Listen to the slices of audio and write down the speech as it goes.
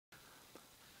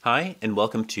Hi, and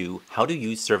welcome to How to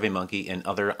Use SurveyMonkey and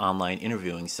Other Online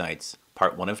Interviewing Sites,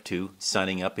 Part 1 of 2,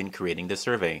 Signing Up and Creating the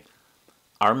Survey.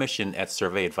 Our mission at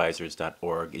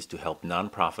SurveyAdvisors.org is to help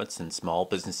nonprofits and small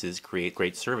businesses create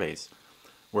great surveys.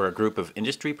 We're a group of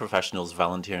industry professionals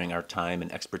volunteering our time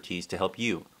and expertise to help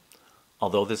you.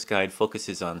 Although this guide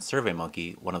focuses on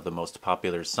SurveyMonkey, one of the most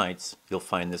popular sites, you'll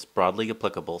find this broadly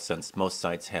applicable since most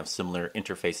sites have similar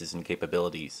interfaces and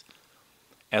capabilities.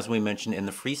 As we mentioned in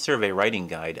the free survey writing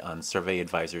guide on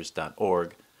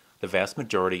SurveyAdvisors.org, the vast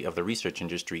majority of the research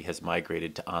industry has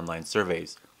migrated to online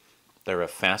surveys. They're a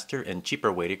faster and cheaper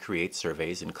way to create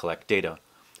surveys and collect data,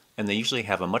 and they usually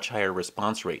have a much higher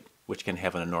response rate, which can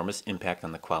have an enormous impact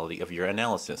on the quality of your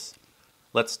analysis.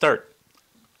 Let's start.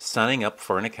 Signing up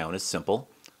for an account is simple.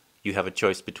 You have a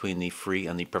choice between the free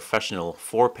and the professional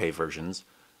for-pay versions.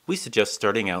 We suggest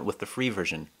starting out with the free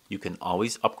version. You can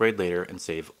always upgrade later and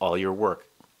save all your work.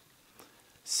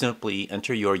 Simply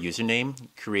enter your username,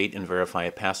 create and verify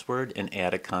a password, and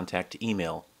add a contact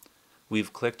email.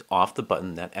 We've clicked off the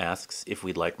button that asks if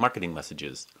we'd like marketing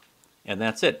messages. And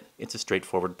that's it. It's a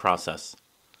straightforward process.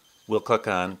 We'll click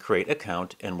on Create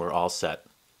Account and we're all set.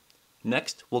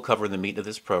 Next, we'll cover the meat of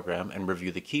this program and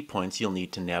review the key points you'll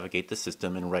need to navigate the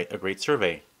system and write a great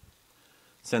survey.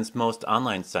 Since most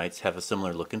online sites have a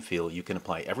similar look and feel, you can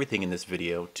apply everything in this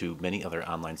video to many other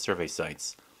online survey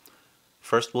sites.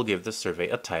 First, we'll give the survey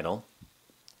a title.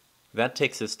 That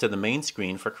takes us to the main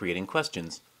screen for creating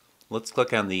questions. Let's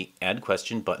click on the Add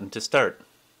Question button to start.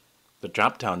 The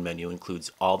drop-down menu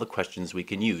includes all the questions we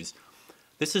can use.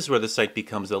 This is where the site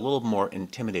becomes a little more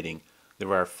intimidating.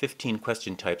 There are 15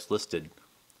 question types listed.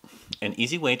 An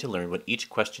easy way to learn what each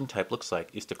question type looks like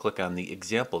is to click on the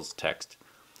Examples text.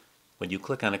 When you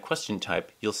click on a question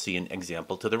type, you'll see an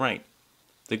example to the right.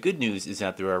 The good news is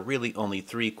that there are really only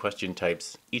 3 question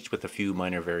types, each with a few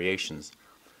minor variations.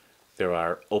 There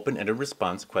are open-ended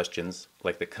response questions,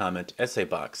 like the comment essay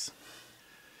box.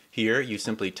 Here, you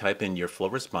simply type in your full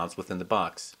response within the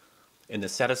box. In the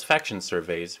satisfaction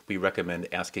surveys, we recommend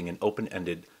asking an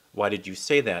open-ended, "Why did you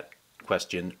say that?"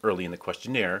 question early in the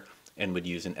questionnaire, and would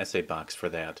use an essay box for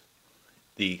that.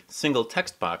 The single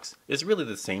text box is really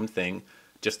the same thing,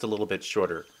 just a little bit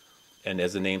shorter. And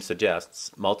as the name suggests,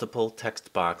 multiple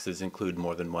text boxes include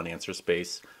more than one answer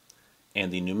space,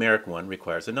 and the numeric one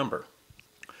requires a number.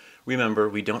 Remember,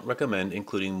 we don't recommend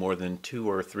including more than 2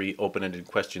 or 3 open-ended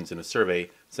questions in a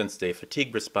survey since they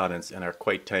fatigue respondents and are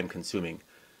quite time-consuming.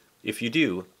 If you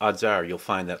do, odds are you'll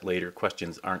find that later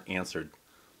questions aren't answered.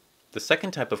 The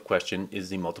second type of question is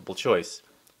the multiple choice.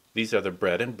 These are the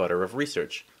bread and butter of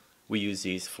research. We use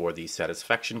these for the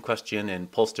satisfaction question,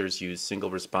 and pollsters use single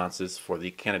responses for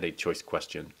the candidate choice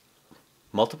question.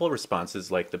 Multiple responses,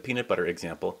 like the peanut butter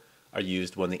example, are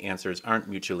used when the answers aren't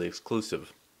mutually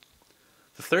exclusive.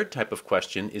 The third type of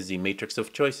question is the matrix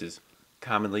of choices,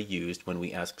 commonly used when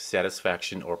we ask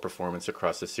satisfaction or performance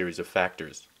across a series of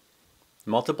factors.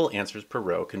 Multiple answers per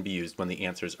row can be used when the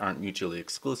answers aren't mutually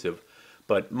exclusive,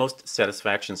 but most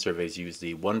satisfaction surveys use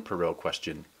the one per row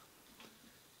question.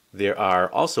 There are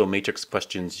also matrix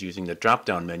questions using the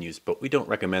drop-down menus, but we don't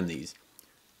recommend these.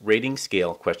 Rating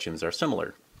scale questions are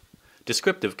similar.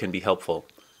 Descriptive can be helpful.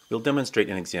 We'll demonstrate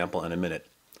an example in a minute.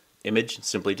 Image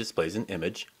simply displays an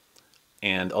image.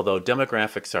 And although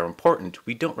demographics are important,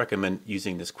 we don't recommend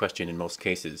using this question in most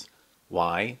cases.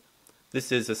 Why?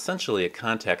 This is essentially a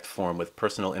contact form with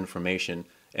personal information,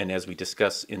 and as we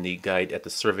discuss in the guide at the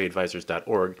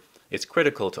SurveyAdvisors.org, it's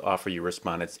critical to offer your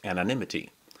respondents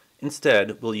anonymity.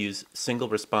 Instead, we'll use single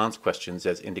response questions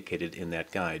as indicated in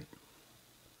that guide.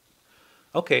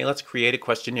 Okay, let's create a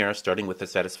questionnaire starting with the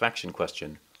satisfaction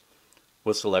question.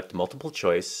 We'll select multiple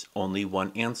choice, only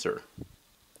one answer.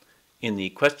 In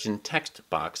the question text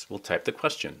box, we'll type the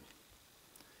question.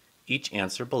 Each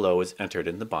answer below is entered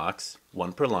in the box,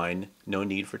 1 per line, no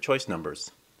need for choice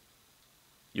numbers.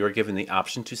 You are given the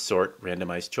option to sort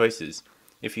randomized choices.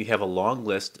 If you have a long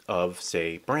list of,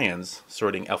 say, brands,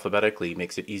 sorting alphabetically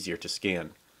makes it easier to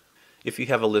scan. If you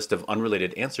have a list of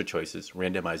unrelated answer choices,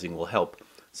 randomizing will help,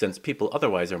 since people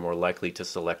otherwise are more likely to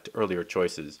select earlier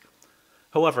choices.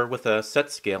 However, with a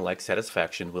set scale like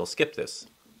satisfaction, we'll skip this.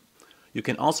 You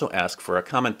can also ask for a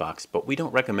comment box, but we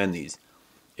don't recommend these.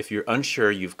 If you're unsure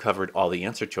you've covered all the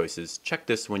answer choices, check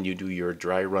this when you do your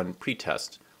dry run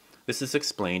pretest. This is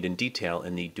explained in detail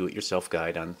in the Do-It-Yourself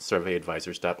guide on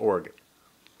SurveyAdvisors.org.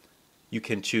 You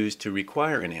can choose to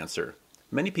require an answer.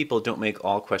 Many people don't make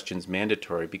all questions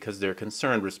mandatory because they're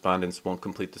concerned respondents won't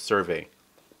complete the survey.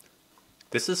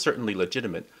 This is certainly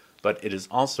legitimate, but it is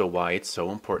also why it's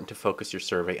so important to focus your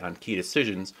survey on key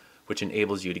decisions, which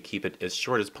enables you to keep it as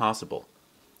short as possible.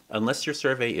 Unless your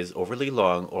survey is overly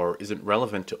long or isn't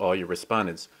relevant to all your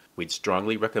respondents, we'd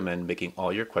strongly recommend making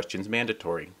all your questions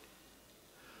mandatory.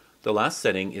 The last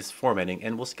setting is formatting,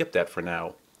 and we'll skip that for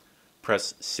now.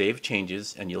 Press Save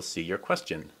Changes and you'll see your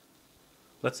question.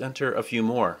 Let's enter a few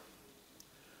more.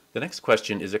 The next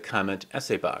question is a comment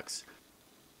essay box.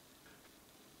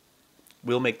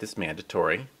 We'll make this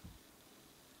mandatory.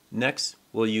 Next,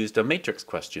 we'll use the matrix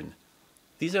question.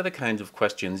 These are the kinds of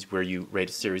questions where you rate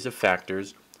a series of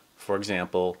factors. For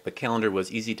example, the calendar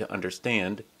was easy to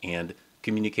understand and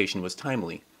communication was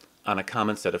timely, on a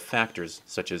common set of factors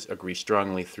such as agree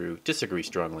strongly through disagree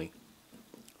strongly.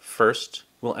 First,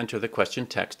 we'll enter the question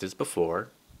text as before.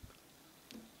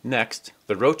 Next,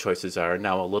 the row choices are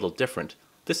now a little different.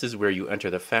 This is where you enter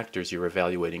the factors you're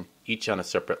evaluating, each on a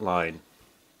separate line.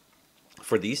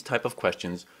 For these type of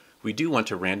questions, we do want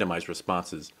to randomize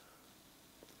responses.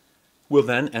 We'll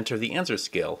then enter the answer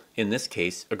scale, in this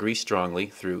case, agree strongly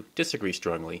through disagree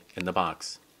strongly in the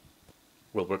box.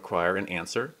 We'll require an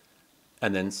answer,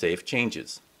 and then save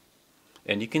changes.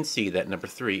 And you can see that number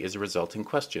 3 is a resulting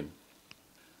question.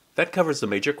 That covers the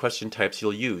major question types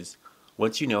you'll use.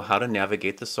 Once you know how to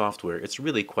navigate the software, it's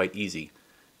really quite easy.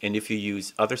 And if you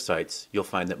use other sites, you'll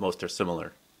find that most are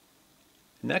similar.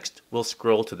 Next, we'll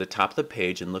scroll to the top of the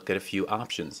page and look at a few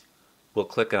options. We'll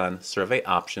click on Survey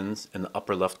Options in the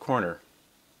upper left corner.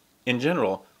 In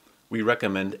general, we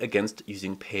recommend against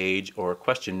using page or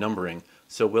question numbering,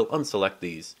 so we'll unselect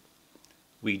these.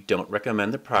 We don't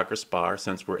recommend the progress bar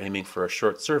since we're aiming for a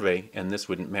short survey and this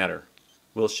wouldn't matter.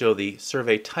 We'll show the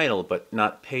survey title but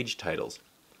not page titles.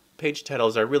 Page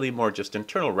titles are really more just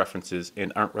internal references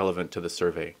and aren't relevant to the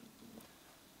survey.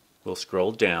 We'll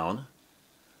scroll down.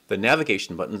 The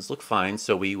navigation buttons look fine,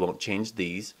 so we won't change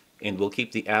these, and we'll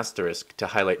keep the asterisk to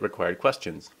highlight required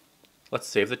questions. Let's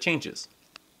save the changes.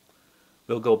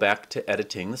 We'll go back to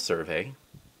editing the survey.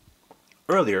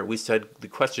 Earlier we said the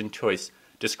question choice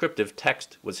descriptive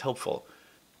text was helpful.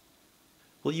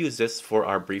 We'll use this for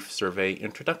our brief survey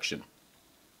introduction.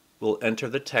 We'll enter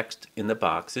the text in the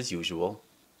box as usual,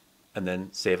 and then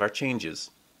save our changes.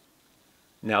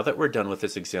 Now that we're done with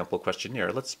this example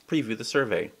questionnaire, let's preview the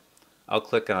survey. I'll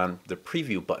click on the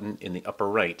Preview button in the upper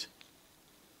right.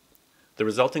 The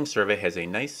resulting survey has a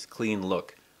nice, clean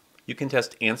look. You can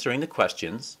test answering the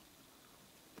questions,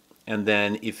 and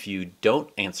then if you don't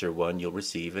answer one, you'll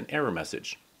receive an error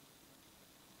message.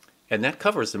 And that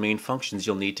covers the main functions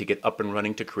you'll need to get up and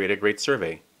running to create a great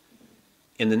survey.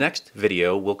 In the next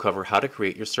video, we'll cover how to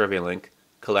create your survey link,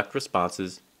 collect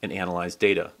responses, and analyze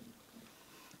data.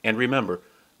 And remember,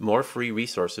 more free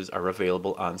resources are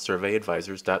available on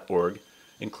SurveyAdvisors.org,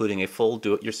 including a full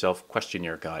do-it-yourself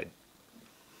questionnaire guide.